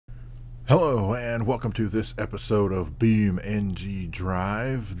Hello and welcome to this episode of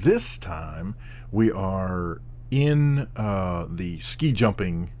beamng.drive. This time we are in the ski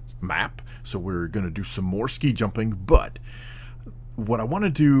jumping map, so we're going to do some more ski jumping, but what I want to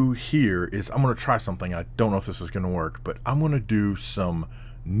do here is I'm going to try something. I don't know if this is going to work, but I'm going to do some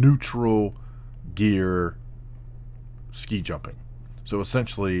neutral gear ski jumping. So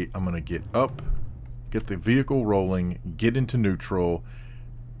essentially I'm going to get up, get the vehicle rolling, get into neutral,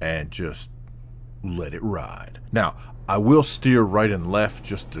 and just let it ride. Now, I will steer right and left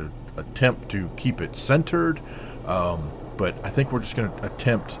just to attempt to keep it centered, but I think we're just going to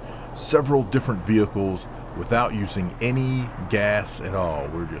attempt several different vehicles without using any gas at all.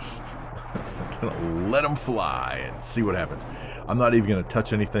 We're just going to let them fly and see what happens. I'm not even going to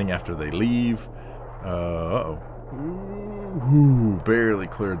touch anything after they leave. Ooh, barely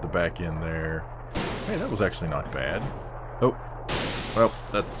cleared the back end there. Hey, that was actually not bad. Oh. Well,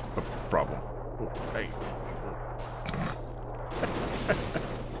 that's a problem. Oh, hey.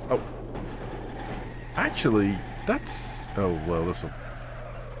 Oh. Actually, that's... Oh, well, this will...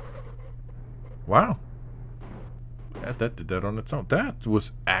 Wow. That did that on its own. That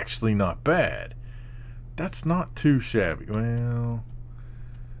was actually not bad. That's not too shabby. Well, I'm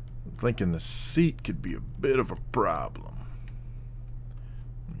thinking the seat could be a bit of a problem.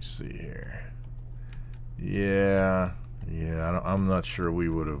 Let me see here. Yeah, I'm not sure we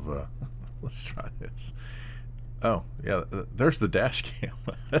would have, let's try this. Oh, yeah, there's the dash cam.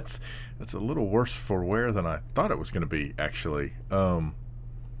 That's a little worse for wear than I thought it was going to be, actually.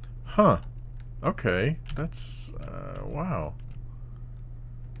 Huh. Okay, that's, wow.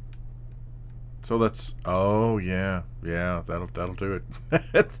 So that's, oh, yeah, that'll do it.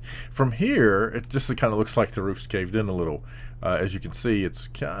 From here, it just kind of looks like the roof's caved in a little. As you can see, it's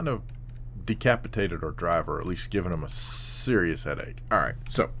kind of decapitated our driver, or at least given him a serious headache. Alright,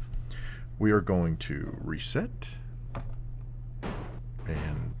 so we are going to reset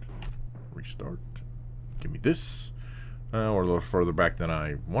and restart. Give me this. We're a little further back than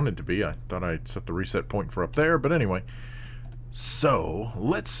I wanted to be. I thought I'd set the reset point for up there, but anyway. So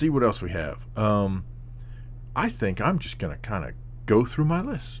let's see what else we have. I think I'm just gonna kind of go through my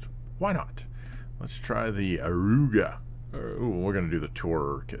list. Why not? Let's try the Aruga. Ooh, we're going to do the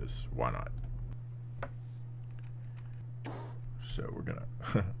Tourer, because why not? So we're going to...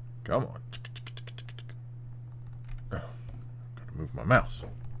 Come on. Oh, got to move my mouse.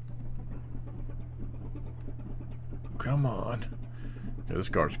 Come on. Yeah, this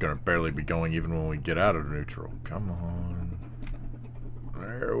car's going to barely be going even when we get out of neutral. Come on.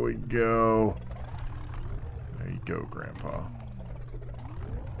 There we go. There you go, Grandpa.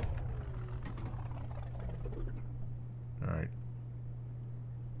 Alright.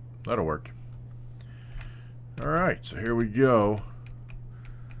 That'll work. Alright, so here we go.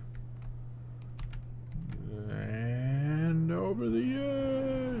 And over the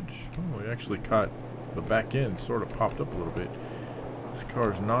edge. Oh, we actually caught the back end, sort of popped up a little bit. This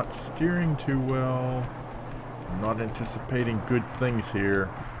car's not steering too well. I'm not anticipating good things here.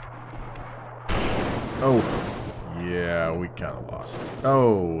 Oh, yeah, we kind of lost it.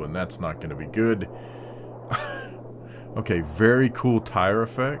 Oh, and that's not going to be good. Okay, very cool tire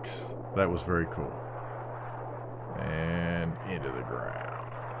effects. That was very cool. And into the ground.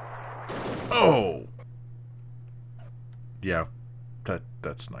 Oh! Yeah,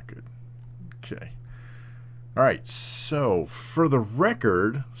 that's not good. Okay. Alright, so for the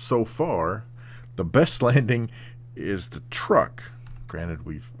record, so far, the best landing is the truck. Granted,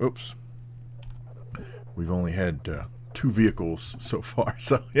 we've only had 2 vehicles so far,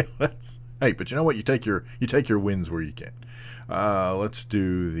 so yeah, that's... Hey, but you know what? You take your wins where you can. Let's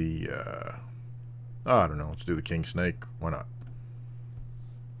do the I don't know. Let's do the King Snake. Why not?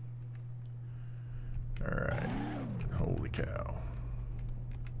 All right. Holy cow.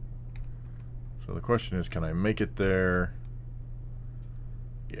 So the question is, can I make it there?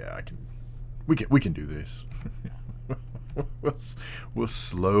 Yeah, I can. We can do this. We'll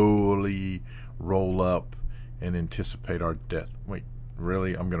slowly roll up and anticipate our death. Wait.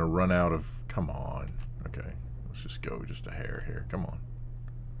 Really? I'm going to run out of... Come on. Okay. Let's just go just a hair here. Come on.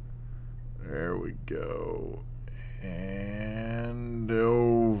 There we go. And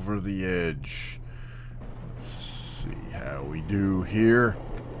over the edge. Let's see how we do here.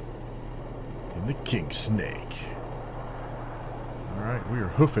 In the King Snake. Alright, we are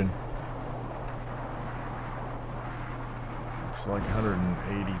hoofing. Looks like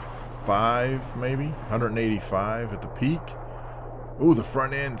 185 maybe? 185 at the peak. Ooh, the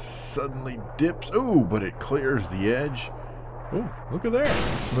front end suddenly dips. Ooh, but it clears the edge. Ooh, look at that.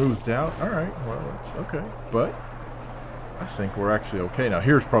 Smoothed out. All right, well, that's okay. But I think we're actually okay. Now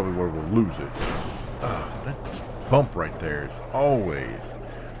here's probably where we'll lose it. That bump right there is always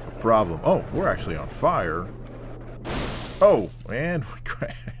a problem. Oh, we're actually on fire. Oh, and we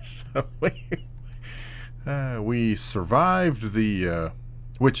crashed. We survived the,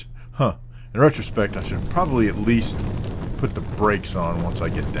 which, in retrospect, I should probably at least put the brakes on once I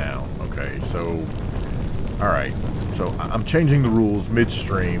get down. Okay, so, alright. So, I'm changing the rules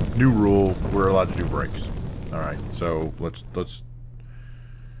midstream. New rule, we're allowed to do brakes. Alright, so, let's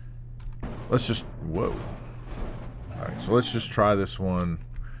just, whoa. Alright, so let's just try this one.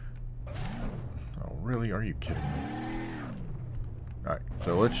 Oh, really? Are you kidding me? Alright,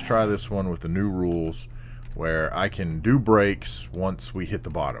 so let's try this one with the new rules where I can do brakes once we hit the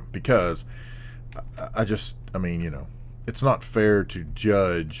bottom. Because I mean, you know, it's not fair to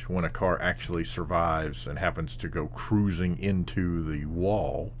judge when a car actually survives and happens to go cruising into the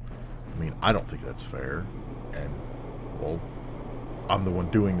wall. I mean, I don't think that's fair. And, well, I'm the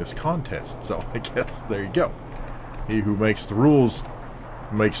one doing this contest, so I guess there you go. He who makes the rules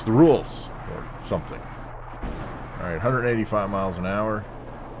makes the rules, or something. Alright, 185 miles an hour.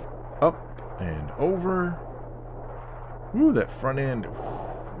 Up and over. Ooh, that front end.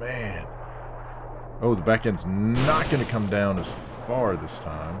 Ooh, man. Oh, the back end's not going to come down as far this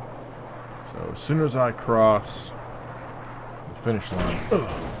time. So, as soon as I cross the finish line,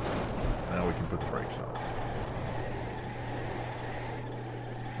 now we can put the brakes on.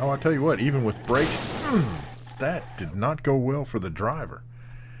 Oh, I tell you what, even with brakes, that did not go well for the driver.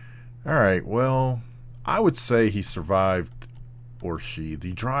 Alright, well, I would say he survived, or she,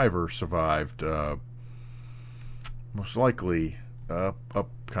 the driver survived, most likely up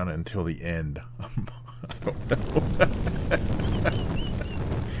kind of until the end. I don't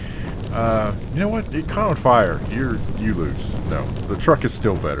know. You know what? It caught on fire. You lose. No, the truck is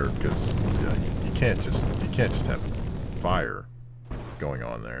still better because you can't just have fire going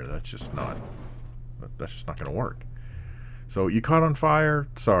on there. That's just not going to work. So you caught on fire.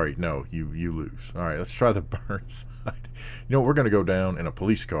 Sorry, no, you lose. All right, let's try the burn side. You know what? We're going to go down in a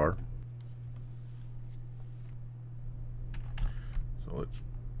police car. So let's.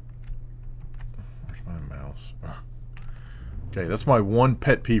 Where's my mouse? Okay, that's my one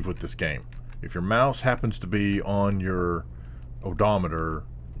pet peeve with this game. If your mouse happens to be on your odometer,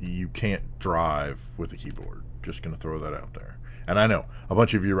 you can't drive with a keyboard. Just going to throw that out there. And I know, a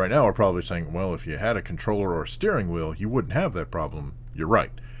bunch of you right now are probably saying, well, if you had a controller or a steering wheel, you wouldn't have that problem. You're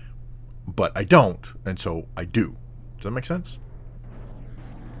right. But I don't, and so I do. Does that make sense?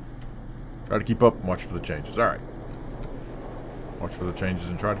 Try to keep up and watch for the changes. All right. Watch for the changes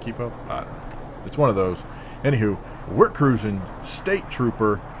and try to keep up? I don't know. It's one of those. Anywho, we're cruising. State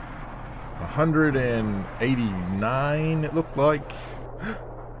Trooper. 189, it looked like.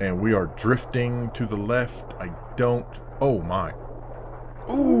 And we are drifting to the left. I don't... Oh, my.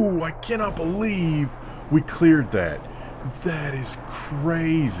 Ooh, I cannot believe we cleared that. That is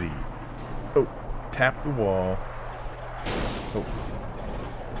crazy. Oh, tap the wall. Oh.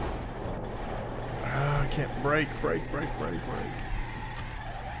 I can't brake.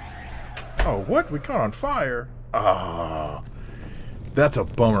 Oh, what? We caught on fire? Ah. That's a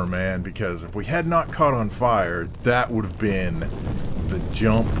bummer, man, because if we had not caught on fire, that would have been the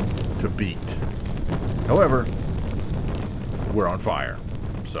jump to beat. However, we're on fire.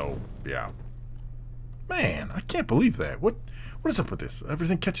 So, yeah. Man, I can't believe that. What is up with this?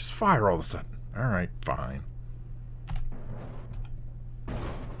 Everything catches fire all of a sudden. Alright, fine.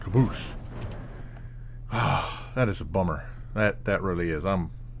 Caboose. Ah, that is a bummer. That really is.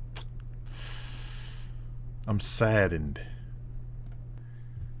 I'm saddened.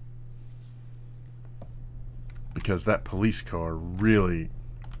 Because that police car really...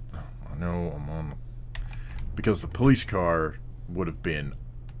 I know I'm on... Because the police car would have been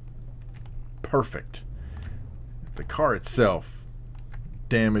perfect. The car itself,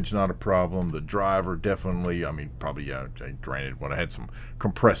 damage not a problem. The driver definitely, I mean, probably, yeah, granted, when I had some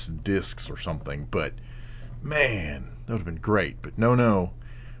compressed discs or something, but man, that would have been great. But no.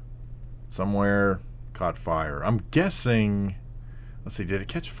 Somewhere caught fire. I'm guessing, let's see, did it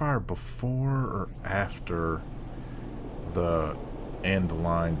catch fire before or after the end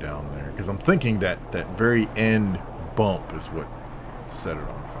line down there? Because I'm thinking that very end bump is what set it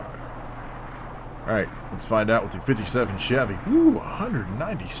on fire. Alright, let's find out with the 57 Chevy. Woo,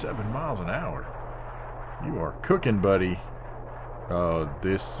 197 miles an hour. You are cooking, buddy.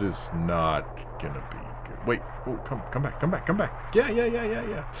 This is not gonna be good. Wait, oh, come back.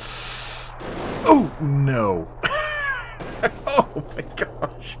 Yeah. Oh, no. Oh, my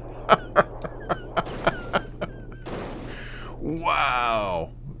gosh. Wow.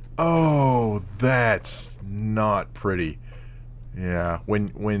 Oh, that's not pretty. Yeah,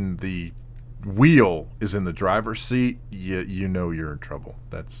 when the wheel is in the driver's seat, you know you're in trouble.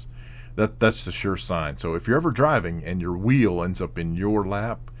 That's the sure sign. So if you're ever driving and your wheel ends up in your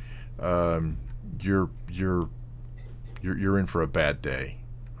lap, you're in for a bad day.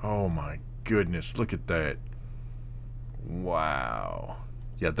 Oh my goodness, look at that. Wow.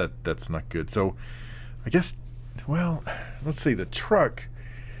 Yeah, that's not good. So I guess, well, let's see, the truck.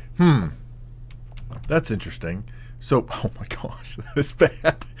 That's interesting. So, oh my gosh, that is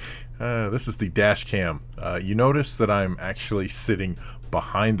bad. This is the dash cam. You notice that I'm actually sitting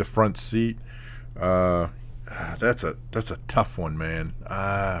behind the front seat. That's a tough one, man.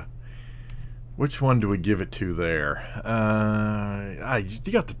 Which one do we give it to there?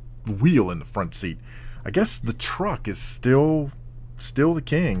 You got the wheel in the front seat. I guess the truck is still the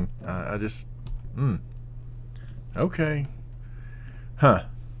king. Okay. Huh.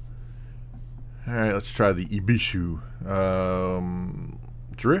 Alright, let's try the Ibishu.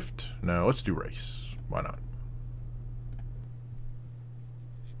 Drift? No, let's do race. Why not?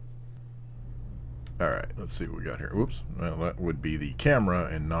 Alright, let's see what we got here. Whoops. Well, that would be the camera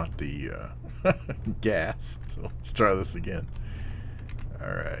and not the gas. So let's try this again.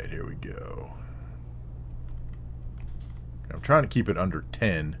 Alright, here we go. I'm trying to keep it under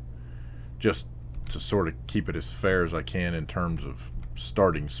 10, just to sort of keep it as fair as I can in terms of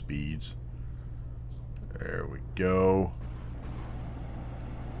starting speeds. There we go.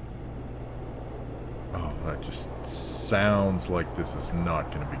 Oh, that just sounds like this is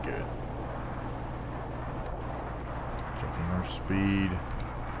not going to be good. Checking our speed.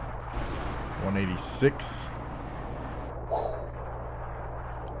 186.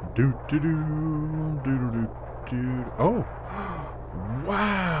 Oh,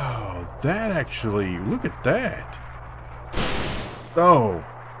 wow, that actually, look at that. Oh,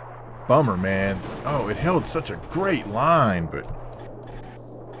 bummer, man. Oh, it held such a great line, but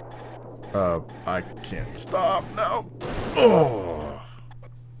I can't stop. No. Oh,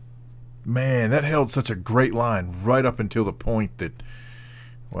 man, that held such a great line right up until the point that,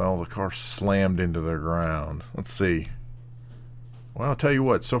 well, the car slammed into the ground. Let's see. Well, I'll tell you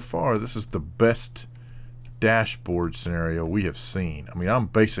what, so far this is the best dashboard scenario we have seen. I mean, I'm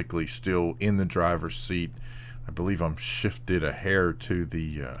basically still in the driver's seat. I believe I'm shifted a hair to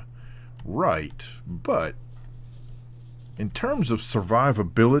the right, but in terms of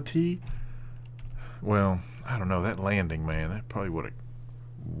survivability, well, I don't know, that landing, man, that probably would have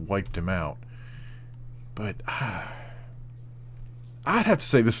wiped him out. But I'd have to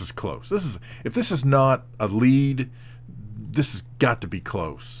say this is close. If this is not a lead, this has got to be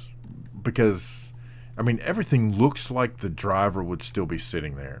close, because I mean, everything looks like the driver would still be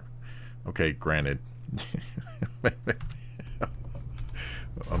sitting there. Okay, granted.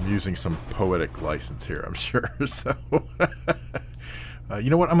 I'm using some poetic license here, I'm sure. So, you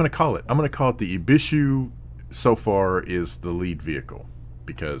know what? I'm going to call it. I'm going to call it the Ibishu so far is the lead vehicle.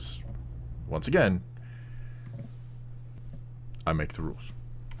 Because, once again, I make the rules.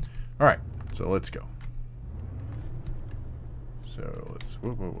 Alright, so let's go. So let's,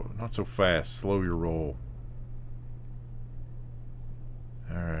 whoa, not so fast, slow your roll.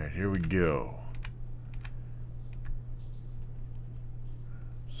 Alright, here we go.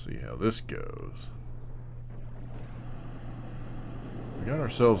 Let's see how this goes. We got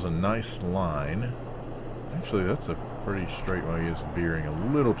ourselves a nice line. Actually, that's a pretty straight one. He is veering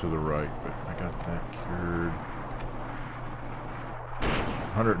a little to the right, but I got that cured.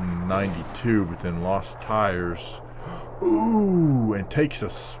 192, but then lost tires. Ooh, and takes a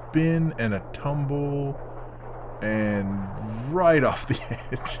spin and a tumble and right off the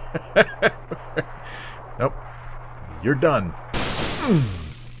edge. Nope. You're done.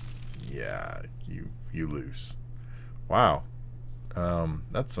 Yeah, you lose. Wow.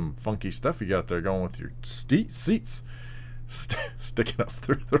 That's some funky stuff you got there going with your seats sticking up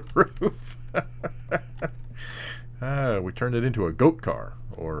through the roof. We turned it into a goat car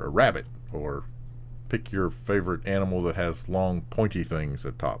or a rabbit, or pick your favorite animal that has long pointy things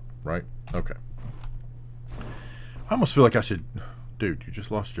at top, right? Okay. I almost feel like I should... Dude, you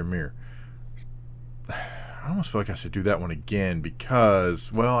just lost your mirror. I almost feel like I should do that one again because,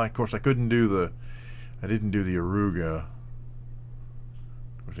 well, of course I couldn't do the... I didn't do the Aruga.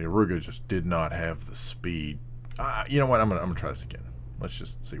 The Aruga just did not have the speed. You know what? I'm gonna try this again. Let's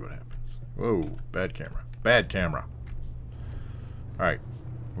just see what happens. Whoa, bad camera. Bad camera. Alright,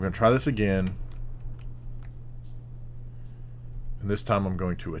 we're gonna try this again. And this time I'm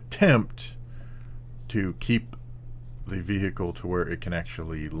going to attempt to keep the vehicle to where it can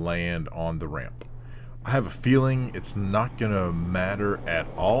actually land on the ramp. I have a feeling it's not gonna matter at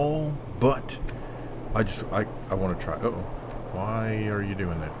all, but I want to try. Uh-oh. Why are you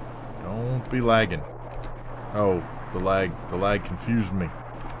doing that? Don't be lagging. Oh, the lag confused me.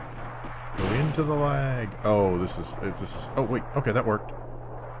 Go into the lag. Oh, this is, oh wait, okay, that worked.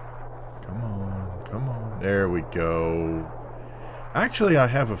 Come on, come on. There we go. Actually, I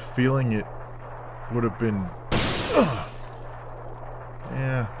have a feeling it would have been,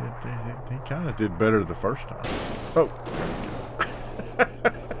 yeah, he kind of did better the first time. Oh, there we go.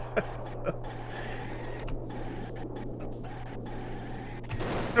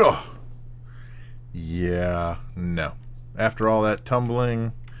 Oh. Yeah, no. After all that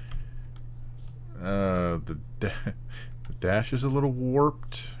tumbling, the dash is a little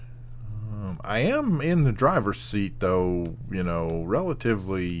warped. I am in the driver's seat, though, you know,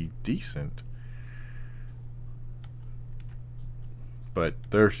 relatively decent. But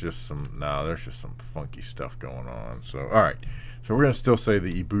there's just some, there's just some funky stuff going on. So, all right. So we're going to still say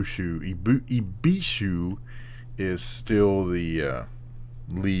the Ibishu is still the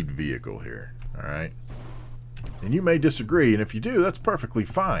lead vehicle here. All right. And you may disagree, and if you do, that's perfectly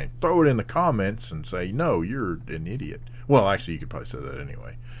fine. Throw it in the comments and say, no, you're an idiot. Well, actually, you could probably say that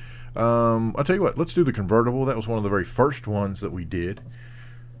anyway. I'll tell you what, let's do the convertible. That was one of the very first ones that we did.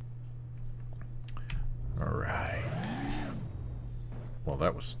 All right. Well,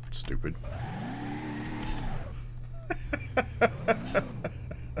 that was stupid.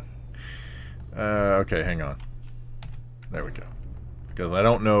 Okay, hang on. There we go. Because I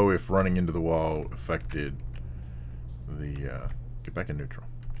don't know if running into the wall affected the... get back in neutral.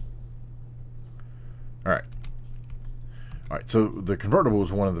 Alright. Alright, so the convertible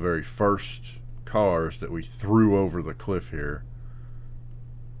was one of the very first cars that we threw over the cliff here.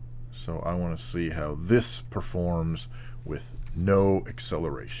 So I want to see how this performs with no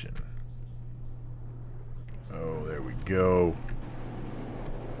acceleration. Oh, there we go.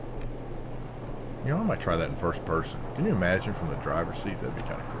 You know, I might try that in first person. Can you imagine from the driver's seat? That'd be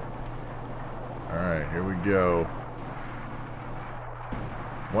kind of cool. Alright, here we go.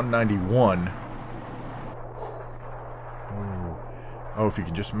 191. Oh. Oh, if you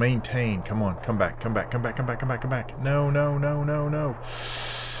can just maintain. Come on, come back, come back, come back, come back, come back, come back. No, no, no, no, no.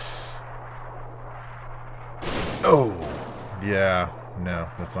 Oh. Yeah, no,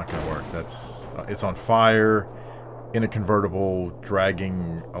 that's not going to work. That's it's on fire in a convertible,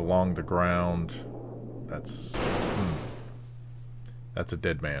 dragging along the ground. That's a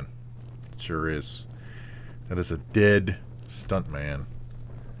dead man. It sure is. That is a dead stunt man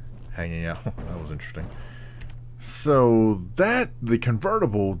hanging out. That was interesting. So the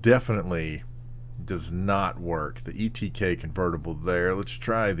convertible definitely does not work. The ETK convertible there. Let's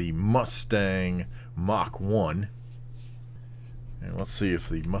try the Mustang Mach 1. And let's see if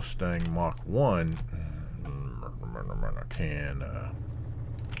the Mustang Mach 1 can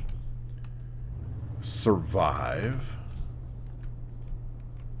survive.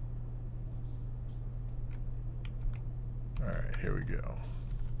 Alright, here we go.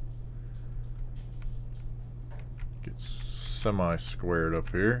 Get semi-squared up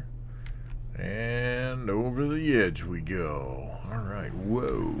here. And over the edge we go. Alright,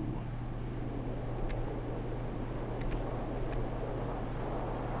 whoa.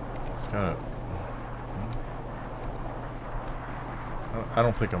 Kind of, I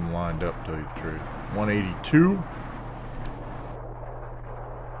don't think I'm lined up, to tell you the truth. 182.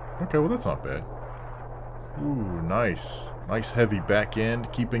 Okay, well that's not bad. Ooh, nice. Nice heavy back end,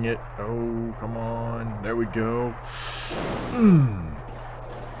 keeping it. Oh, come on. There we go.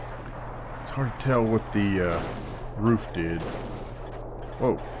 It's hard to tell what the roof did.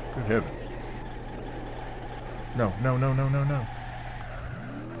 Whoa, good heavens. No, no, no, no, no, no.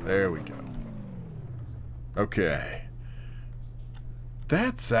 There we go. Okay.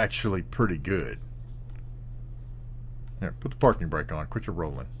 That's actually pretty good. Here, put the parking brake on. Quit your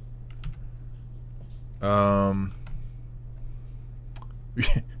rolling.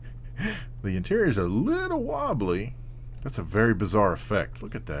 The interior's a little wobbly. That's a very bizarre effect.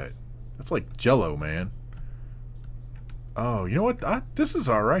 Look at that. That's like Jello, man. Oh, you know what? This is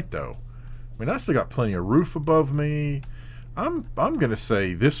alright, though. I mean, I still got plenty of roof above me. I'm gonna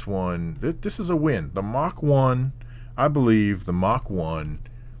say this one. This is a win. The Mach 1, I believe the Mach 1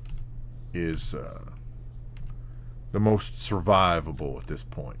 is the most survivable at this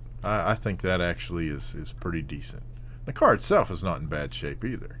point. I think that actually is pretty decent. The car itself is not in bad shape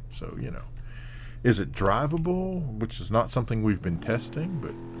either. So, you know, is it drivable? Which is not something we've been testing.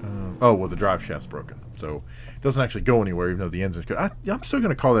 But oh well, the drive shaft's broken, so it doesn't actually go anywhere, even though the engine's good. I'm still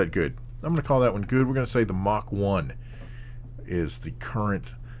gonna call that good. I'm gonna call that one good. We're gonna say the Mach 1 is the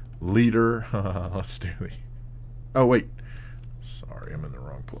current leader. Let's do the... Oh, wait. Sorry, I'm in the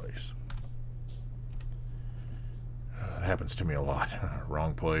wrong place. That happens to me a lot.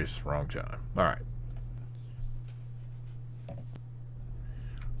 Wrong place, wrong time. Alright.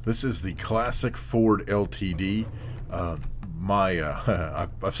 This is the classic Ford LTD. I've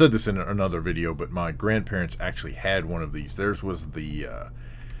said this in another video, but my grandparents actually had one of these. Theirs was the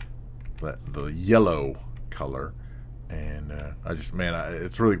yellow color, and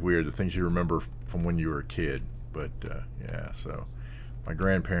it's really weird, the things you remember from when you were a kid. But yeah, so my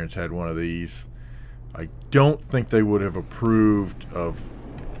grandparents had one of these. I don't think they would have approved of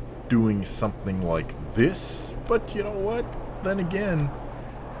doing something like this, but you know what? Then again,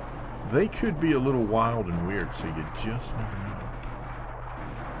 they could be a little wild and weird, so you just never know.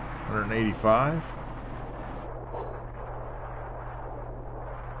 185.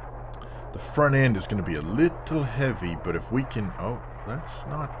 The front end is going to be a little heavy, but if we can... Oh, that's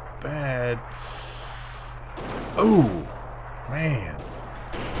not bad. Oh, man.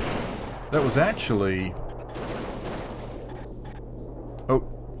 That was actually... Oh,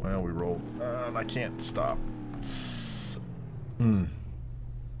 well, we rolled. And I can't stop. That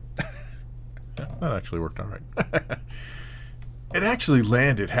actually worked all right. It actually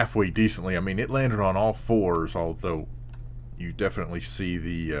landed halfway decently. I mean, it landed on all fours, although you definitely see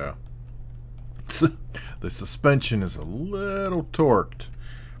the suspension is a little torqued.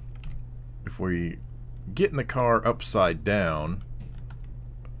 If we get in the car upside down,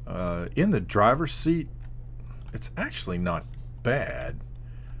 in the driver's seat, it's actually not bad.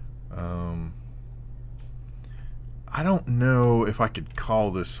 I don't know if I could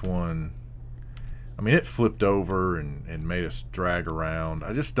call this one... I mean, it flipped over and made us drag around.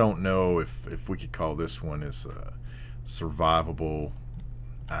 I just don't know if we could call this one as survivable.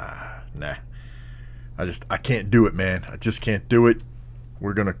 Nah. I can't do it, man. I just can't do it.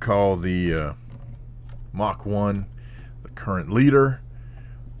 We're going to call the Mach 1 the current leader.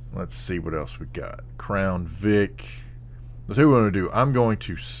 Let's see what else we got. Crown Vic. Let's see what I'm going to do. I'm going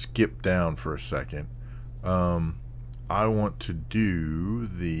to skip down for a second. I want to do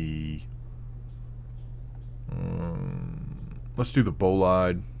the... let's do the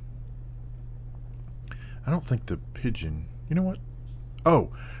bolide. I don't think the Pigeon... You know what?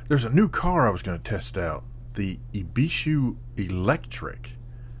 Oh, there's a new car I was going to test out. The Ibishu Electric.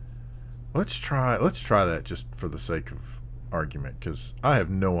 Let's try that just for the sake of argument, because I have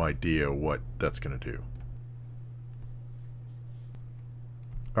no idea what that's going to do.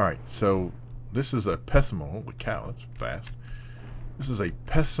 Alright, so this is a Pessima. Holy cow, that's fast. This is a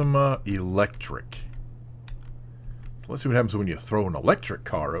Pessima Electric. Let's see what happens when you throw an electric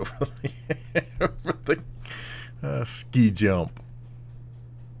car over the ski jump.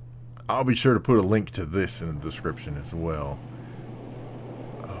 I'll be sure to put a link to this in the description as well.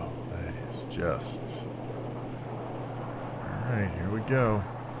 Oh, that is just... Alright, here we go.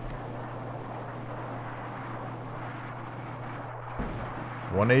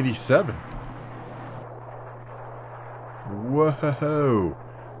 $187. Whoa.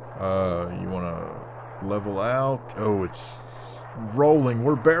 You want to level out? Oh, it's rolling.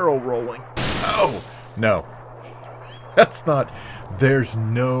 We're barrel rolling. Oh, no. That's not... There's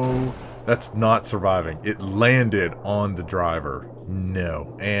no... That's not surviving. It landed on the driver.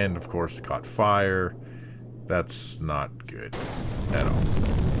 No. And, of course, caught fire. That's not good at all.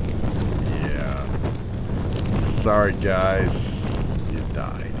 Yeah. Sorry, guys. You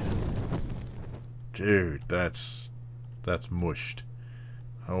died. Dude, that's mushed.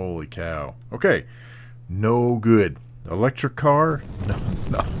 Holy cow. Okay. No good. Electric car?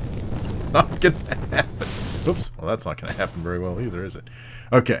 No. Not gonna happen. Oops. Well, that's not gonna happen very well either, is it?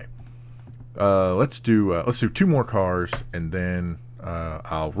 Okay. Let's do 2 more cars, and then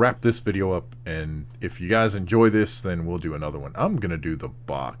I'll wrap this video up. And if you guys enjoy this, then we'll do another one. I'm gonna do the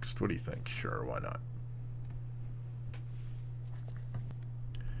boxed. What do you think? Sure, why not?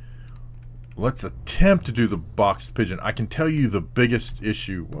 Let's attempt to do the boxed Pigeon. I can tell you the biggest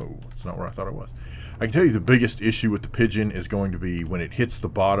issue... Whoa, that's not where I thought it was. I can tell you the biggest issue with the Pigeon is going to be when it hits the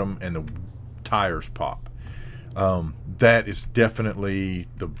bottom and the tires pop. That is definitely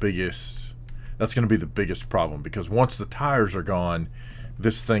the biggest... That's going to be the biggest problem, because once the tires are gone,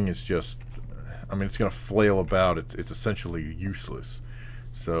 this thing is just... I mean, it's going to flail about. It's essentially useless.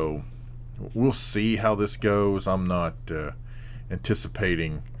 So, we'll see how this goes. I'm not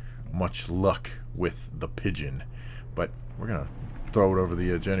anticipating much luck with the Pigeon, but we're gonna throw it over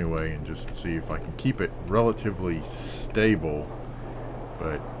the edge anyway and just see if I can keep it relatively stable.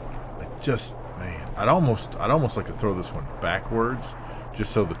 But man, I'd almost like to throw this one backwards,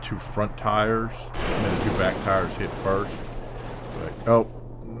 just so the 2 front tires and then the 2 back tires hit first. But oh,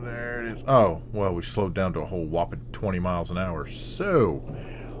 there it is. Oh, well, we slowed down to a whole whopping 20 miles an hour. So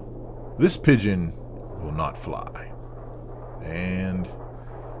this Pigeon will not fly. and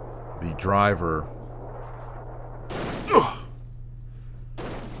the driver. Ugh.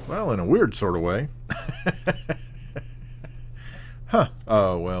 Well, in a weird sort of way. Huh.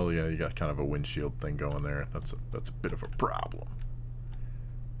 Oh, well, yeah, you got kind of a windshield thing going there. That's a bit of a problem.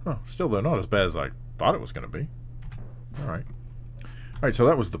 Huh. Still, though, not as bad as I thought it was going to be. All right. All right, so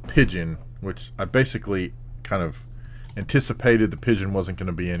that was the pigeon, which I basically kind of anticipated the pigeon wasn't going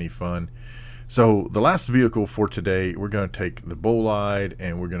to be any fun. So the last vehicle for today, we're going to take the bolide,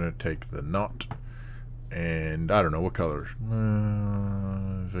 and we're going to take the knot. And I don't know what color.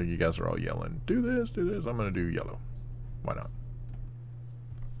 So you guys are all yelling, do this, do this. I'm going to do yellow. Why not?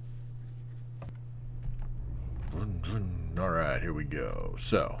 All right, here we go.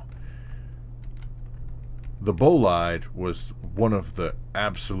 So the bolide was one of the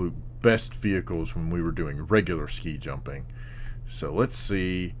absolute best vehicles when we were doing regular ski jumping. So let's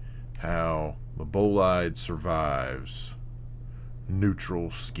see how the bolide survives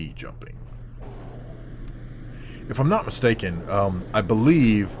neutral ski jumping. If I'm not mistaken, I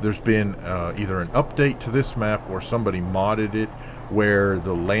believe there's been either an update to this map or somebody modded it where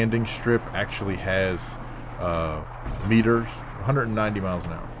the landing strip actually has meters, 190 miles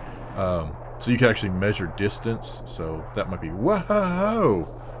an hour. So you can actually measure distance. So that might be, whoa,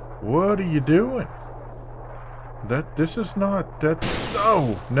 what are you doing? This is not, that's,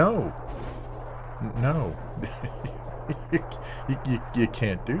 no. you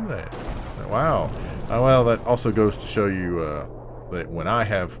can't do that. Wow. Well, that also goes to show you that when I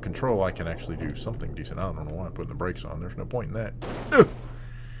have control, I can actually do something decent. I don't know why I'm putting the brakes on. There's no point in that. Ugh.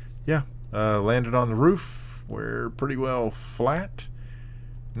 Yeah, landed on the roof. We're pretty well flat.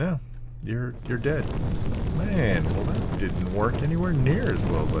 No, you're dead. Man, well, that didn't work anywhere near as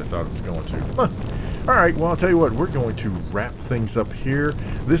well as I thought it was going to. Huh. All right, well, I'll tell you what, we're going to wrap things up here.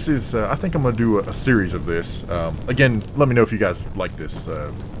 This is, I think I'm going to do a series of this. Again, let me know if you guys like this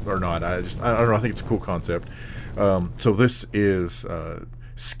or not. I don't know, I think it's a cool concept. So this is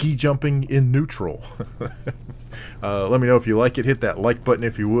ski jumping in neutral. Let me know if you like it. Hit that like button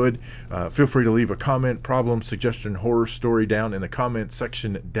if you would. Feel free to leave a comment, problem, suggestion, horror story down in the comment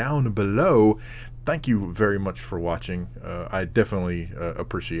section down below. Thank you very much for watching. I definitely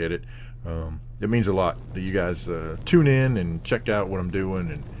appreciate it. It means a lot that you guys tune in and check out what I'm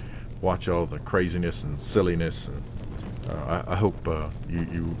doing and watch all the craziness and silliness. And I hope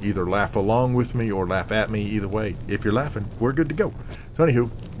you either laugh along with me or laugh at me. Either way, if you're laughing, we're good to go. So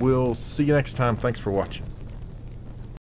anywho, we'll see you next time. Thanks for watching.